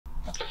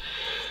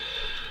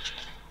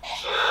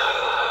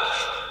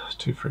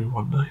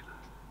2319.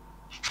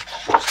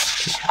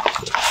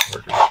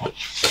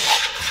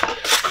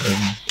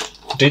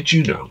 Did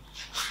you know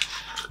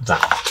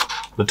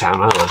that the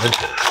town I live in,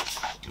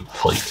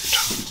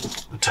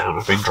 Fleetwood, the town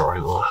I've been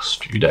drawing the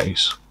last few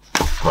days,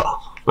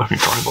 well, I've been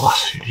drawing the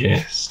last few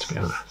years, to be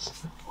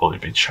honest, I've only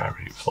been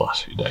sharing it for the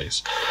last few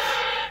days.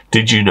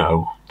 Did you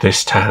know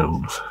this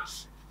town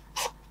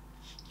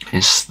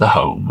is the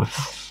home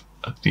of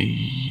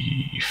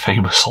the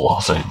famous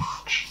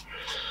lozenge,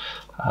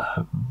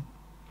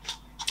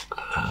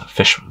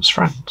 Fisherman's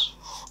Friends?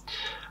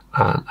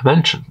 And I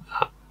mentioned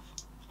that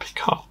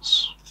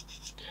because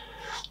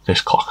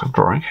this clock I'm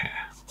drawing here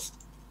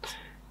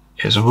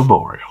is a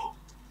memorial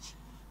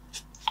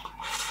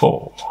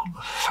for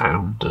the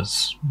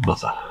founder's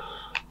mother.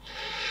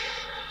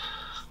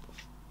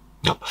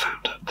 Not the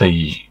founder,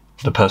 the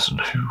person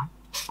who, not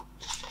the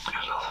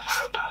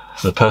founder,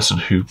 the person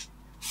who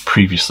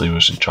previously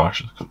was in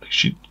charge of the company.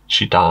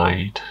 She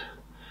died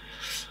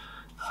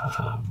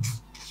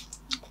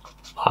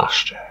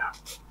last year,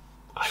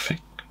 I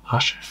think.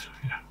 Last year,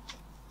 yeah.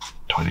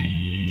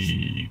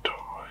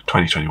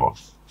 2021.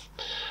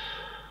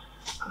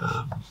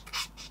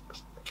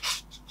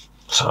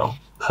 So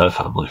her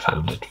family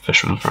founded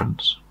Fisherman's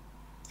Friends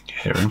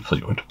here in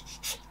Fleetwood.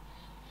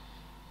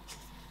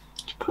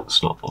 But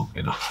it's not long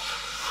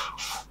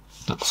enough.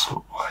 That's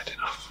not wide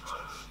enough.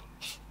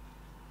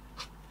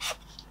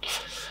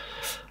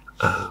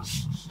 And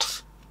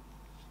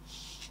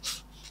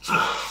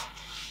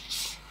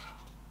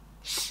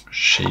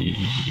she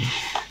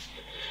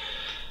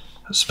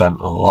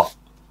spent a lot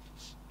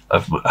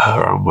of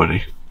her own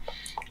money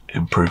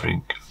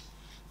improving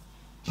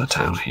the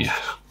town here.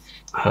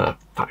 Her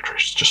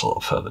factory's just a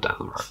little further down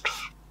the road,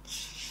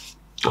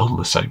 on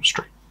the same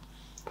street.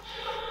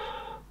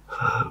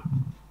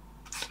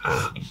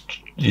 And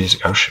years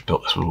ago she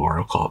built this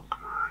memorial clock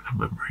in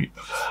memory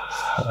of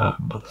her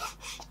mother.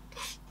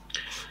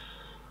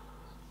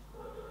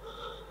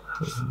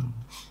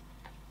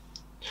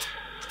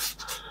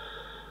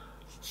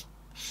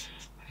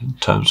 In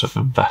terms of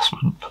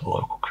investment for the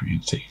local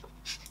community,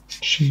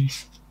 she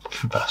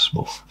invests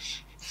more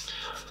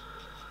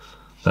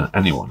than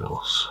anyone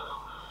else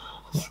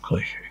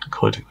locally,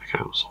 including the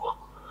council.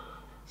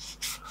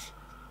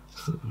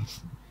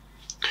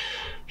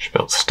 She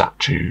built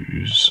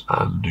statues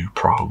and new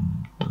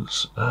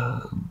proms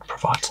and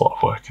provides a lot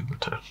of work in the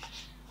town.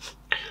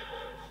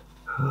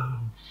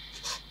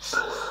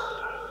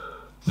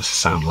 This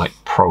sounds like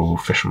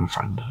pro-fisherman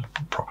friend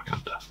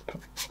propaganda, but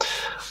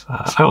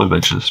I only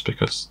mention this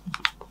because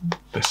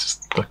this is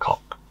the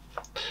clock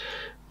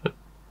that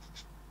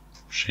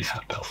she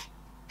had built.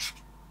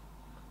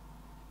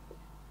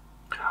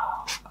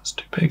 Oh, that's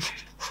too big.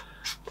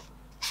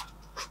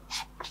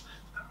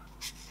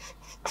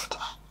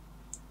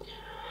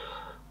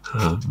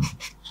 And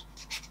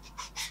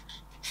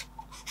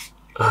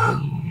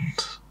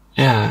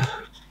yeah,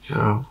 you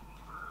know,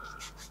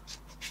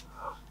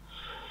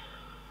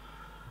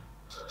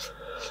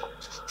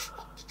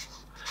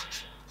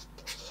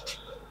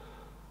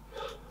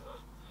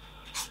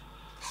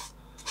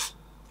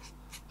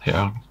 they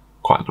own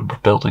quite a number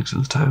of buildings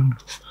in the town.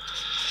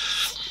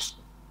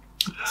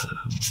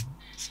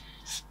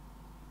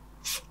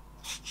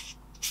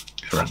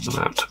 They rent them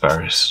out to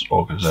various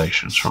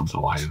organisations, from the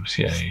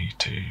YMCA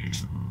to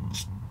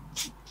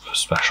a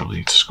special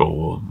needs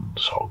school and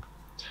so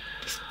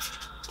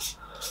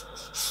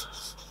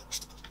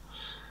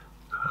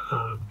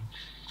on.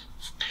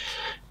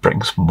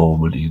 Brings more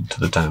money into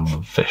the town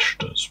than fish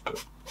does,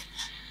 but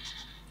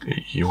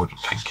you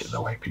wouldn't think it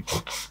the way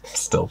people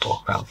still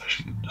talk about the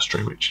fishing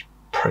industry, which is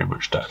pretty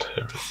much dead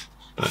here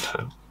in the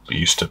town. We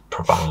used to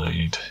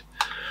provide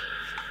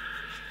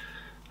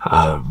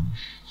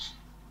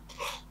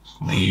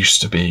there used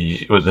to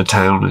be, well, the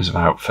town is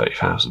about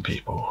 30,000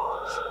 people,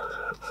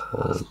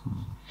 and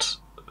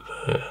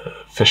the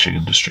fishing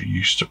industry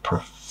used to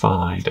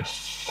provide a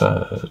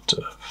third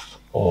of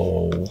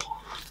all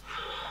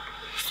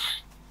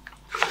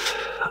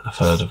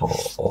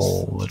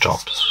the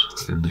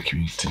jobs in the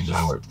community.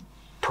 Now it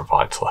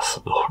provides less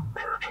than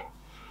 100.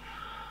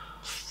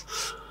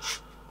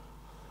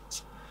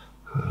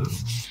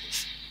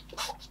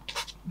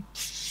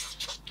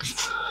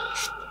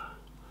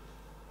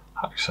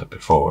 Like I said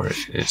before,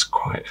 it's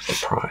quite a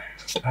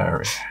deprived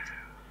area.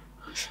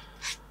 I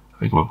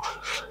mean, well,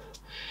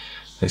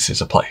 this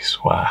is a place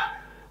where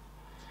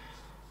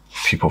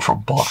people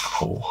from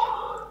Blackpool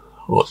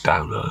look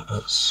down at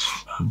us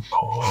and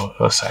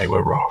say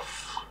we're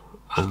rough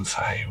and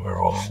say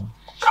we're all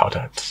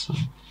codheads and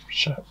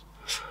shit.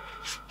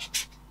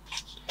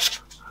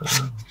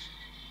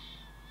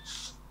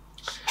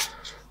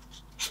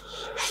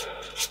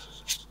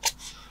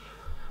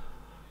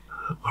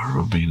 I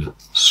remember being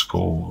at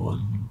school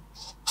and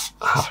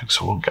having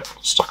someone get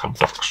stuck on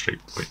Dock Street,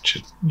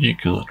 which you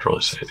can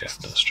literally see at the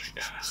end of the street.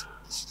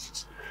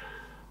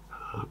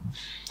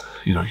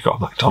 You know, you've got a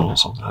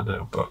McDonald's on there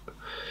now, but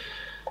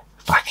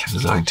back in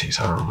the 90s,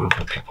 I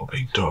remember people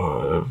being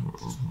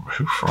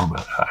who from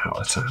out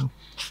of town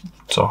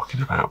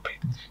talking about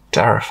being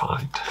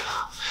terrified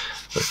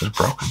that was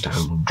broken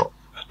down on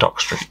Dock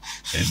Street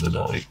in the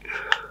night.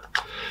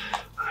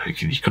 I think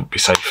he couldn't be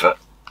safer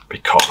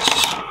because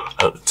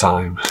at the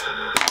time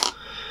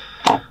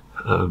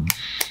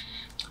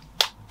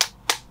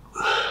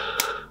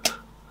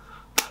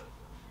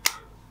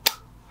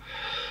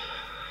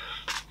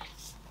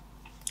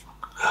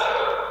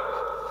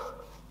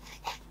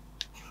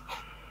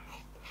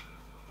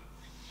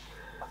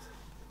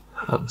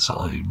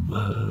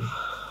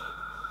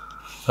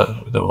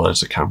there were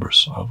loads of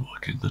cameras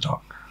overlooking the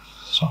dock,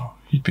 so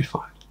he'd be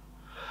fine.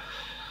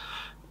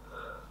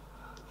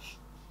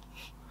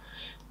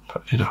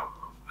 But you know,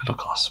 middle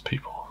class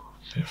people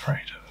be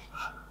afraid of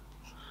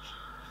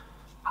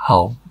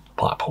how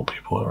Blackpool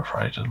people are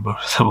afraid, and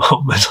most of them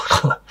are middle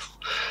class.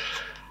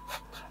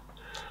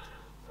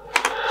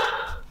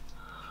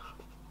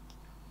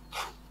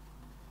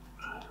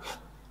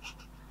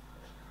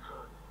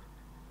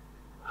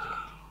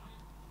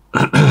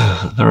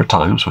 There are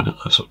times when it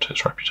lives up to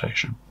its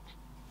reputation,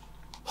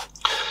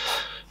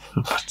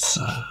 but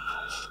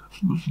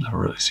I've never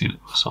really seen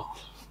it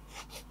myself.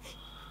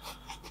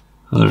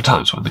 And there are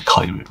times when they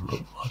claim it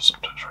lives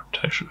up to its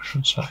reputation, I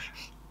should say.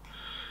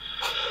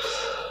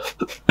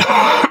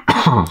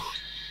 I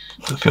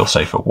feel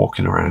safer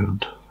walking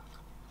around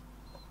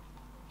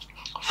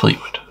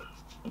Fleetwood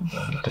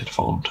than I did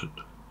Thornton.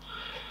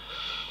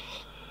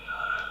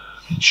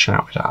 Been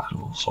shouted at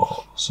and all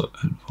sorts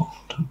in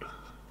Thornton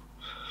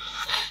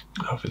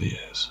over the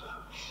years.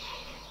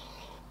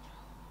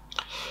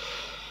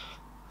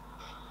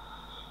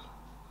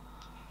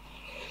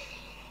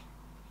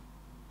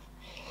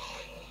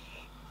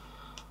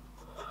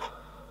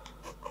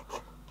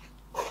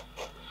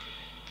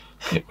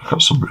 Yeah, we've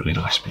got some really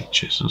nice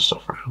beaches and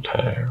stuff around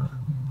here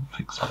and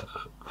things like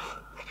that.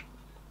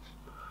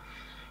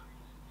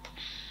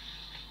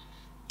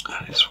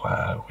 And it's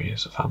where we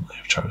as a family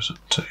have chosen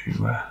to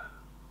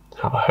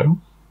have a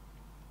home.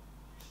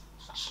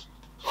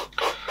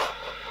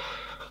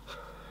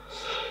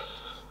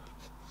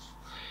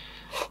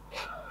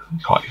 You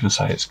can't even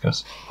say it's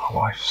because my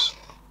wife's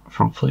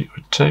from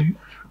Fleetwood too,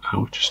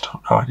 and we just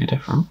don't know any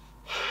different.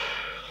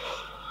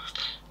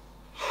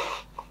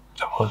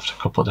 I've lived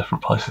a couple of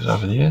different places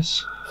over the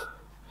years.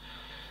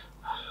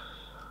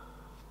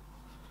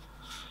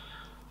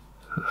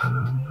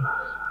 And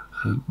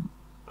when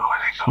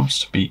it comes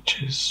to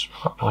beaches,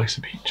 we've got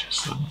nicer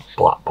beaches than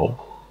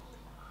Blackpool.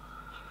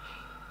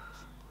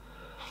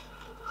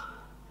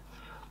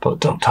 But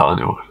don't tell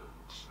anyone,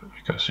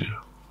 because you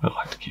know, we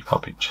like to keep our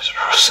beaches for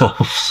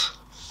ourselves.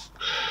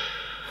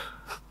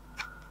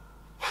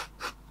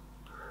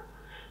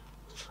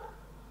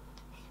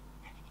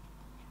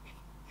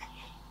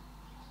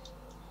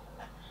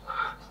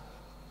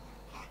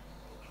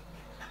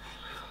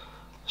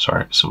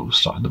 Sorry, someone's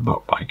starting the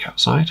motorbike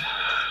outside.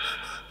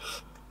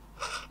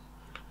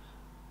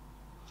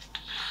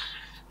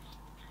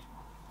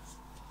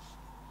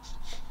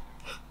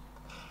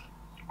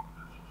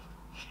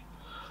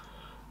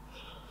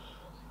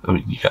 I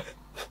mean, you get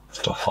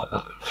stuff like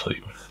that in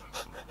Fleetwood.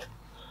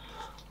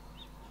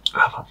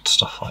 I've had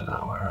stuff like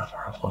that wherever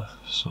I've lived,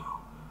 so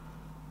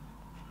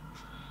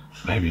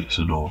maybe it's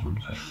a northern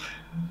thing,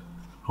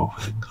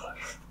 Northern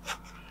English.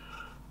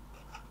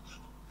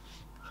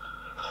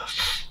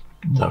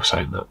 No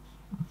saying that,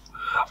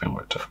 having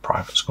worked at a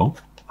private school,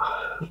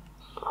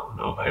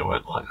 no, they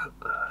weren't like that.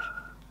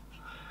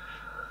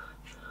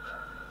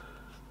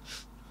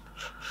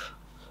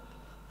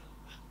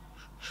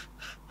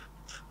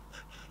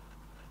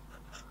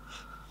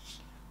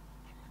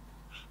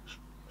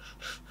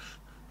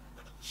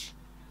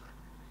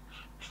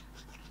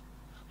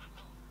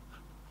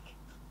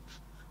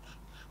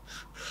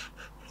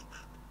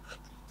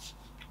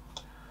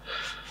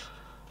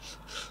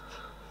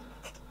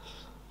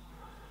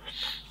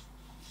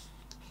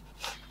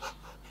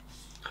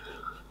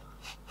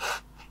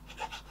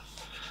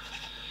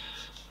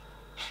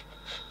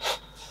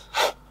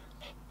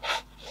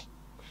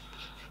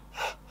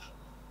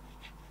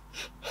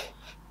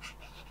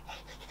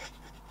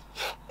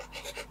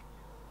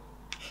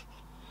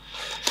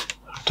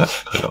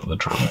 Technically got the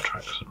tram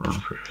tracks that run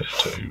through here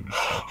too,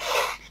 so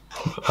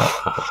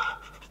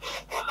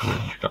and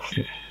then you've got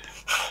your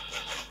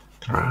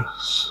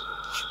grass,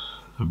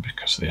 and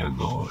because of the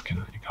angle we're looking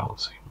at, you can't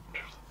see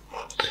much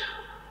of them.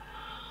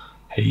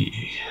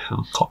 Hay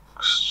and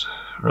clocks,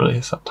 really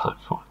is that time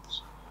for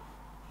once.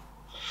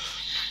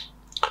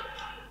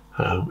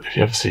 If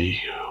you ever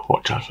see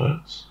watch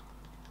adverts,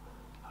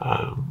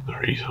 the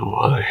reason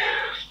why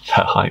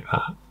they're like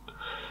that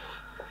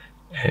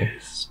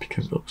is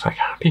because it looks like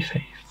a happy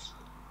face.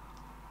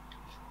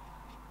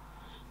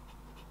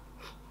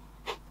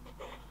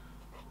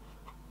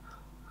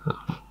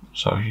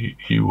 So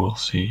you will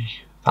see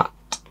that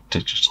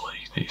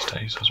digitally these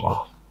days as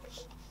well.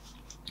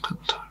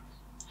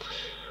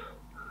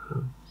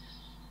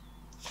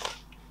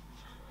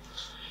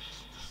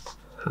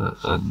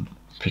 And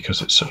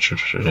because it's such a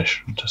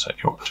tradition to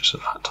set your watches at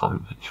that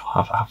time, that you'll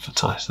have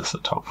advertisers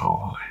that don't know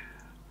why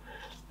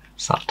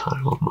it's that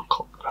time on the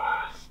clock.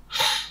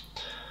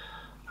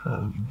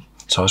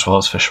 So as well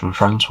as Fisherman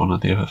Friends, one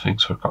of the other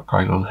things we've got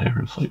going on here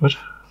in Fleetwood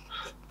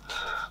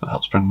that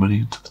helps bring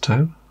money into the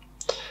town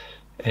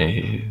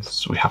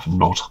is we have a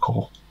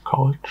nautical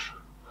college,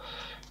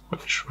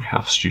 which we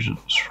have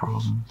students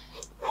from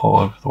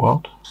all over the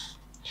world.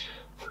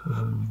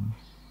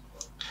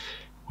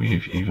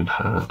 We've even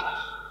had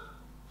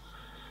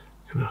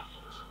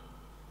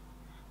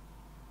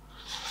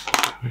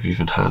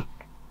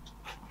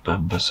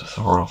members of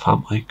the royal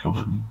family come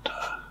and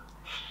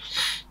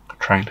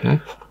train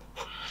here.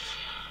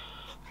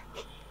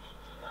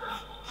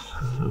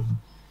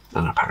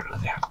 And apparently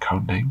they had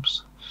code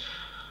names.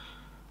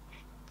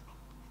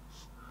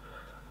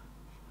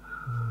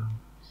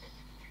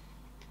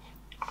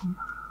 I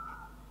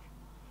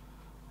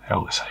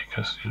only say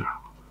because, you know,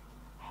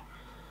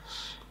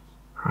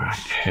 right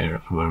here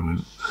at the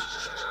moment,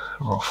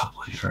 the royal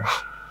family are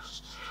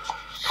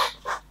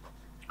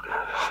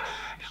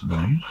in the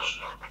news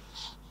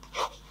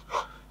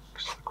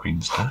because of the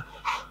Queen's death.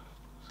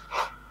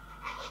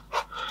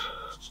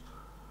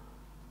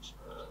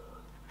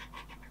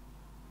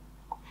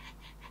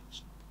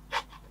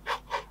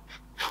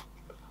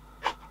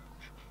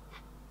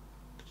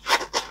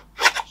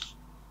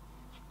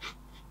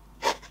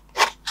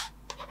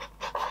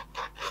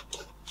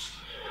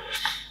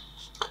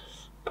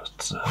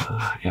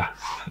 Yeah,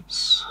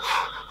 it's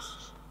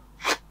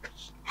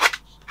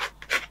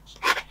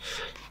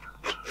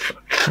a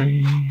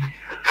tree, so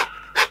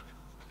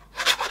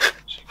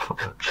you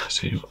can't actually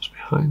see what's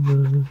behind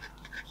there.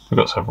 We've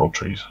got several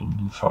trees on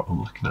the photo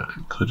I'm looking at,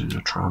 including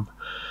a tram.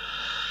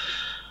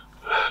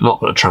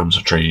 Not that a tram's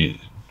a tree,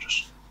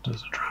 just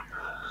there's a tram.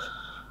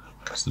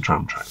 Because the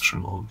tram tracks are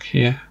along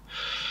here.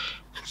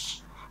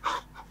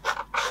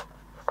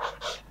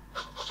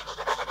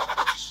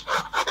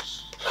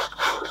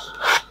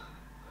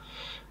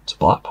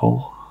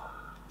 Blackpool.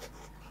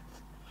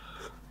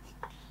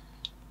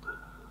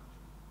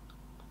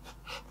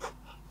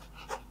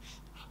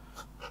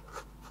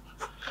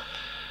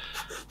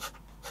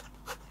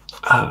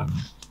 And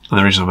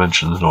the reason I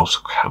mention the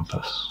nautical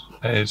campus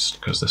is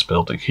because this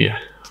building here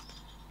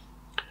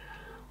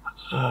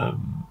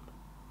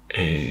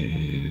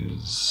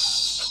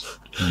is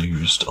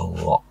used a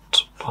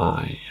lot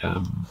by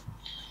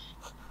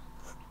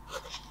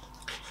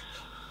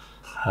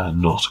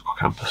nautical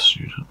campus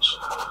students.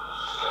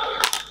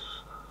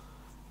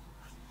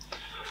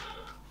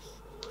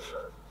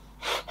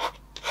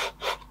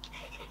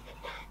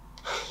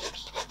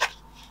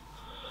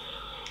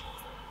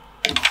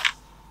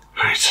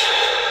 Right.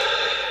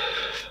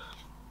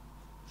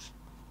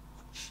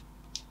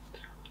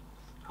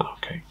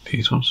 Okay,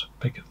 these ones are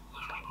bigger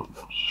than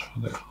those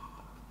ones.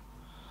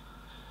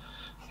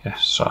 Yeah,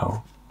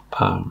 so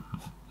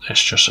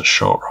it's just a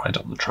short ride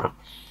on the tram.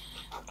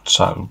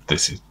 So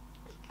this is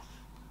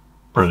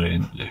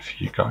brilliant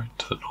if you go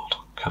to the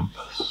Nautical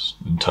campus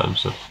in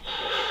terms of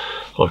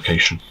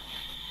location.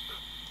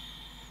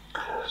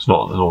 It's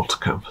not the Nautical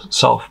campus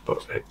itself,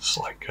 but it's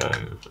like a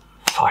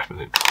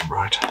 5-minute tram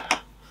ride.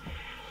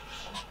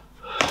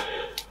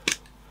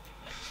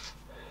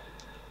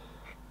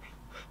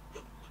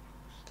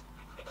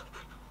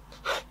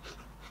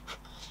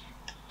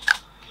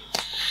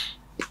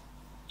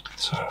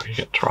 So you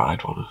get to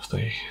ride one of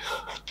the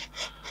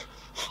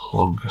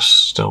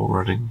longest still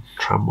running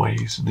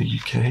tramways in the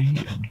UK,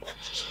 and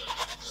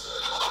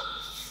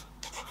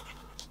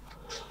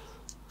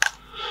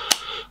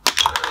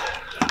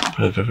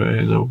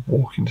in a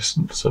walking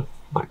distance of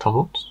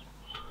McDonald's.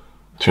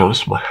 To be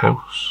honest, my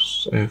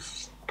house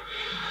is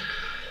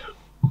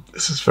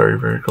very,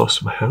 very close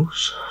to my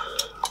house.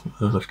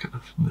 I live kind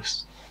of in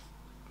this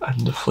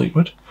end of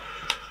Fleetwood.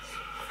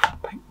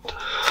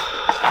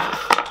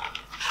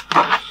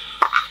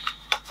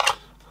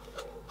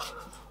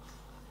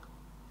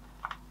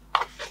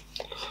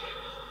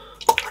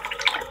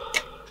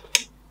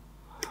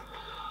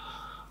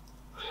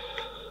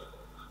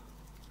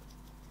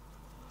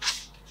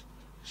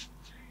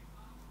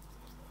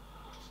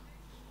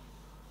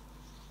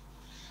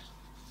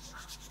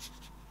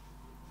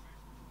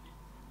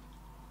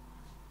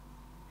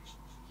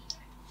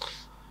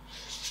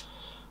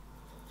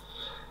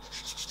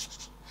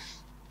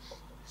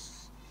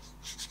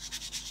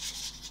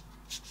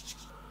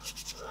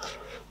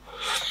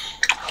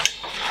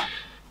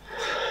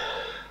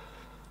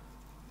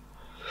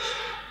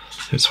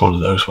 It's one of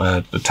those where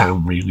the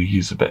town really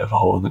is a bit of a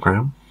hole in the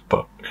ground,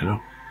 but you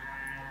know,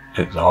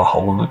 it's our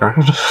hole in the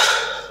ground.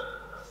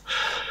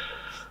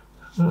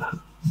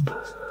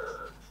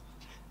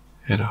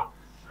 You know,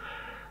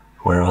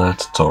 we're allowed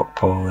to talk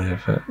poorly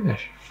of it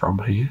if from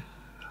here.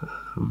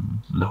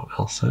 No one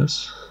else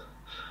is.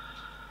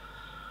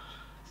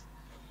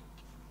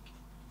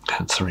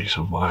 Hence the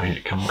reason why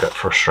it can get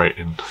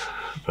frustrating,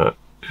 but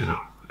you know,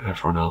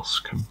 everyone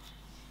else can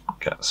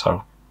get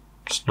so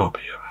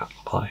snobby about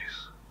the place.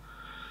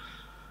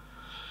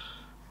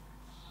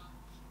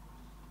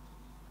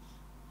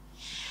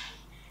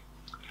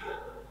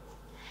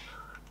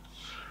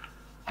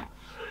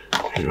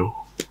 You know,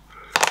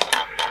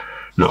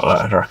 not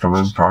that I'd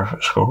recommend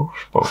private schools,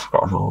 but we've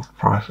got an old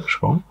private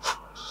school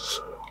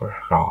we've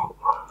got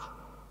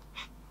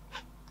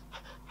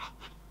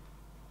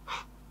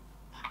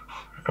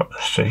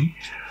the sea.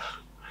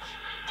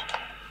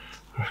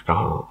 We've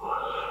got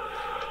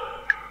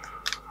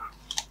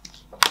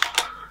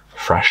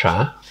fresh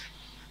air.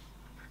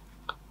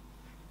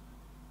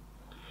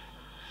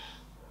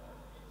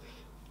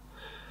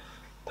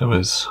 There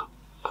was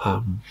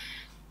a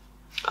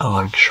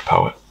Lancashire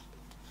poet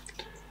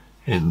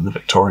in the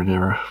Victorian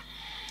era,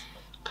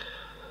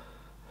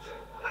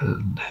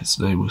 and his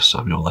name was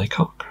Samuel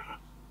Laycock.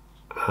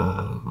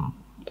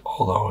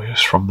 Although he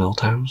was from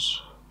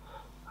Milltowns,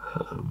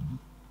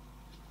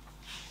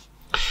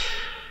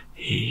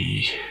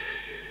 he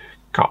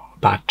got a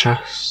bad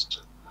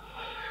chest,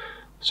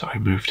 so he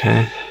moved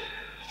here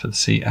for the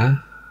sea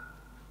air.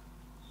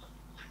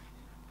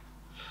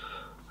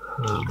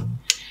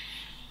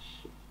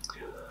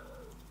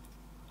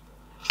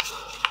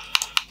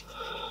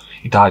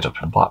 He died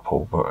up in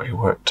Blackpool, but he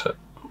worked at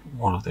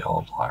one of the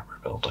old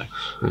library buildings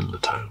in the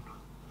town.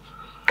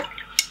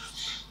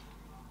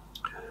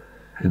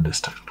 In this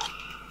town.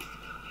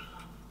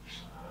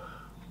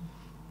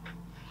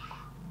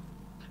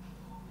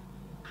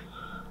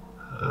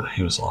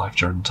 He was alive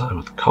during the time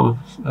of the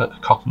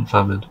cotton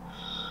famine,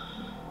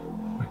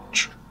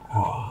 which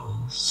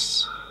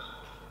was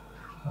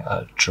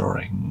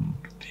during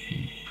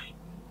the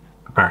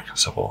American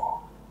Civil War.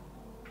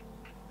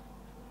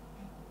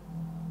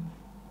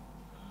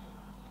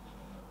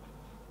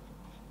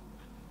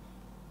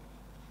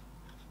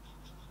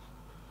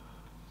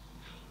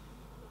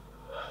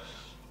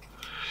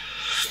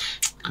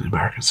 The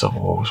American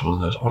Civil War was one of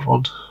those odd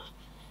ones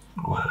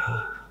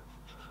where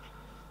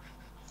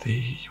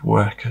the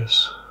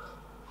workers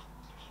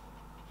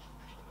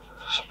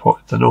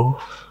supported the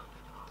North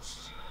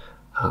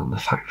and the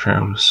factory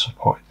owners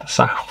supported the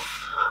South.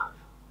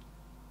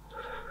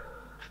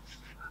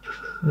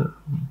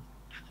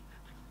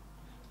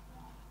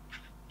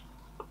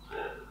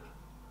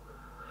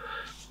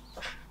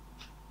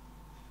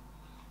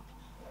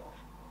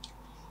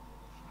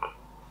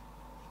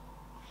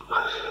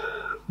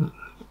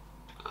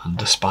 And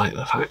despite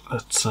the fact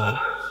that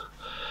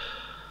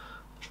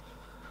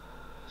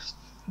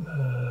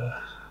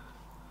there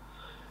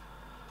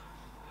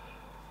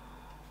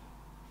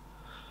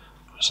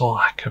was a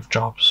lack of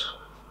jobs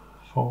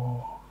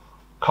for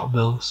cotton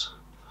mills,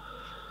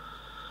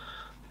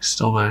 he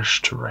still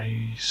managed to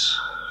raise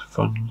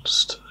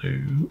funds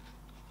to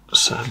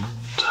send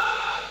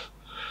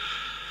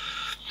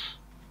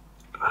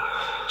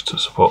to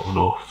support the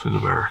North in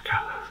America.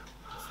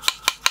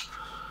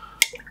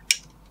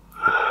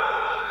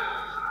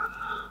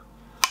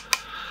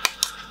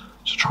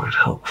 To try and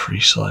help free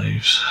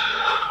slaves,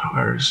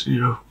 whereas, you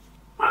know,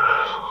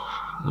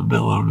 the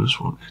mill owners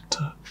wanted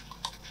to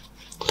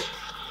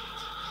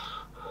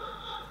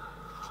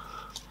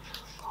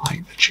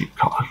like the cheap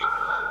cotton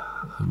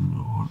and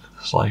wanted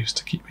the slaves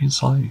to keep being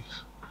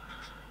slaves.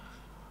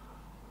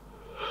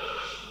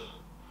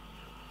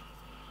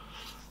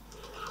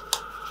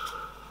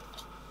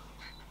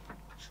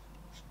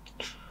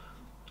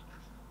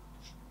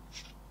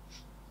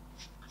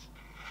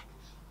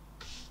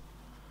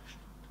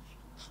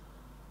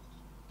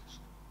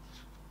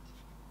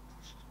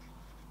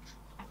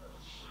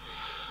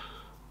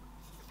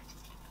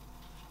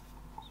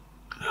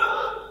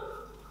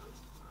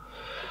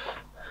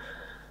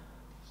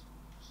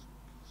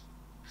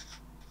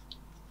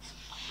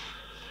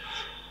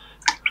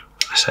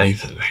 Say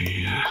that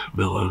the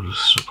mill owners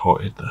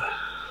supported the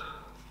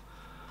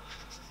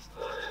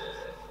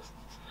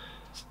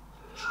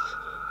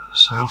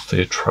South.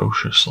 They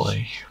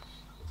atrociously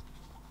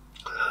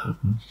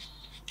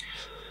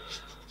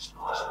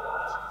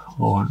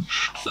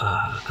launched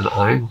an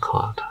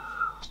ironclad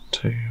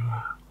to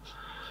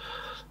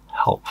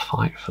help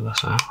fight for the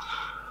South,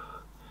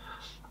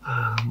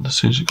 and as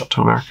soon as it got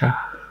to America,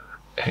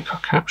 it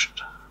got captured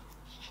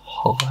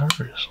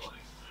hilariously.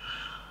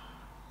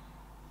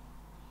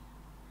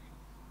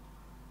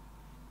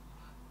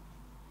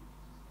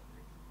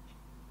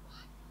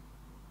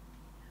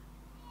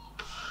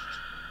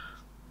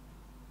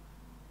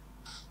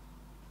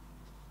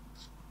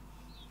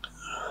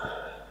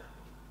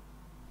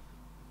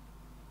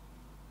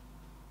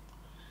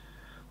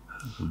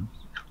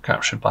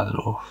 Captured by the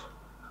North,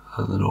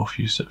 and the North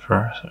used it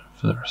for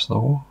the rest of the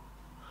war.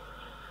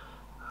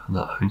 And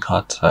that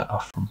ironclad set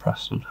off from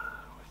Preston,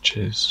 which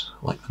is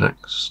like the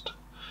next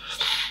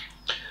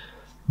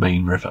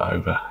main river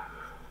over.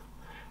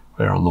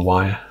 We're on the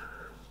Wire,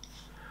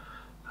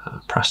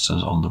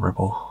 Preston's on the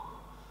Ribble,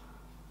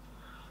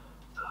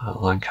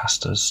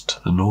 Lancaster's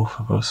to the north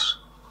of us,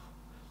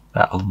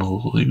 they're on the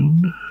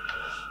Lune.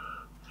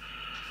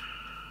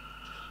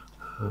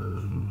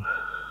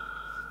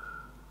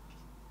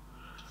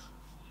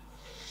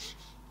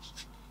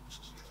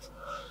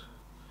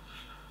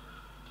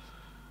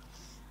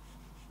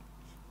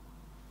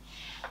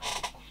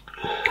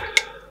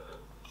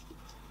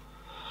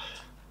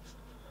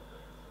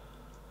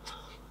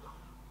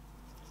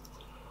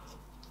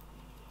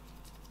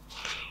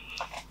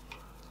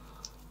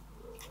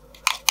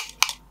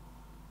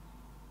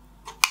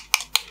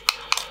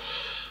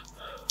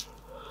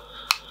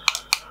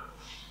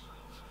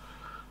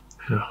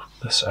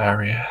 this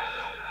area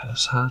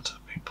has had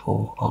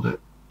people on it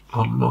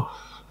on and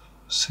off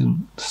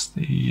since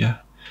the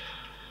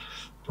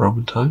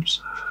Roman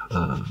times.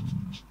 The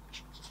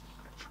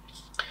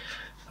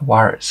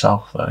wire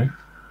itself, though,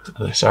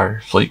 this area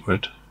of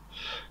Fleetwood,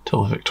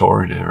 till the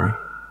Victorian era,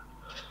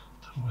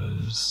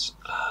 was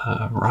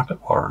a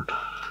rabbit warren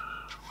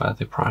where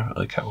they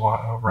privately kept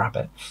wild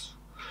rabbits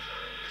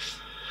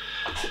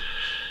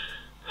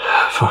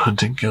for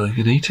hunting, killing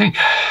and eating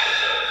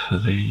for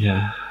the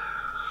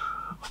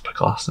upper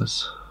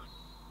classes.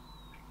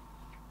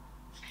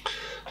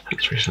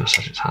 That's the reason I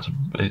said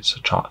it's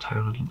a chart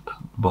town and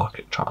a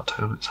market chart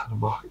town. It's had a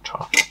market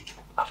chart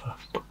ever,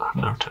 but I have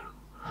no town.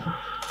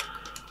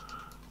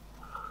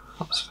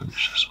 Let's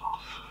finish this off.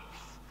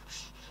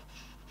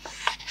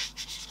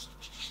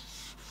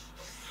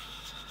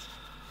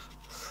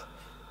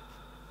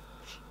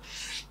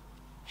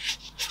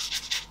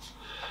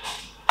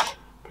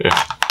 But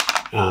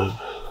yeah,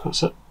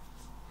 that's it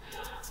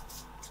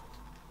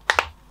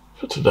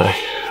for today.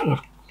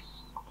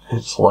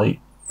 It's late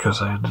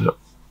because I ended up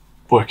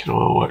working on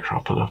my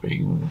workshop and I've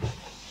been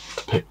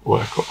to pick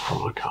work up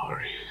from a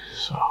gallery,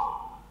 so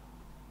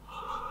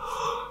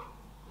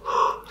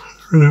I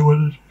really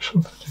want to do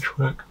some finished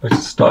work. I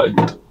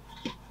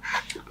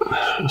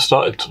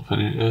started something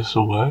here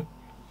somewhere.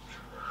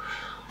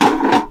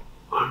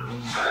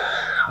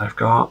 I've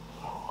got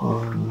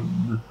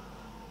one.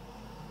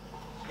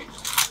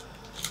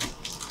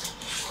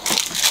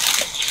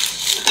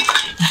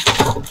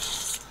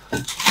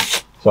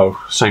 So,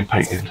 same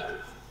painting,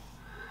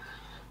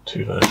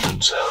 2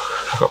 versions.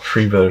 I've got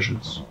 3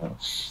 versions. But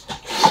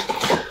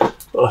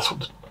this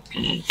one's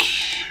big.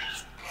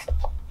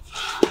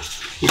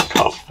 We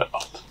can't fit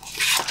that.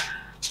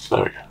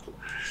 There we go.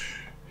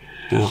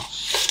 Yeah.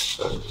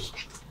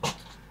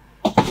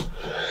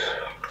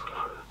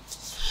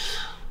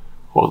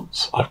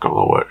 Once I've got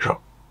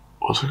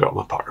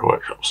my pottery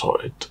workshop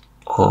sorted,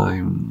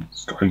 I'm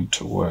going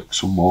to work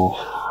some more.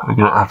 I'm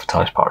going to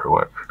advertise pottery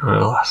work for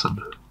a lesson.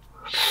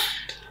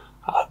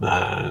 And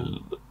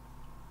then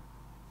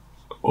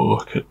we'll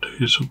look at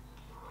doing some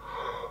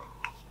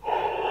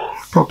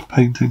proper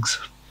paintings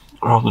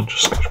rather than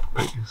just sketchbook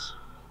paintings.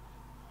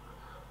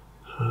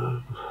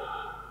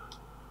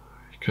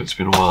 Because it's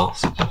been a while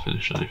since I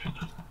finished anything.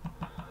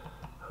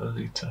 I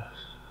need to.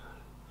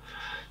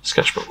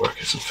 Sketchbook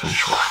work isn't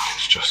finished work,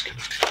 it's just going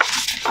to be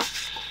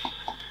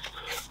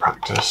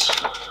practice.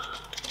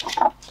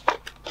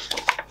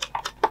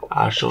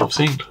 As you'll have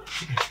seen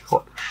if you've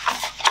watched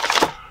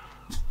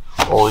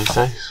all these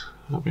days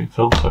that have been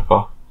filmed so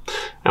far.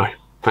 Anyway,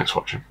 thanks for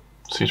watching.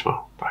 See you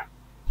tomorrow.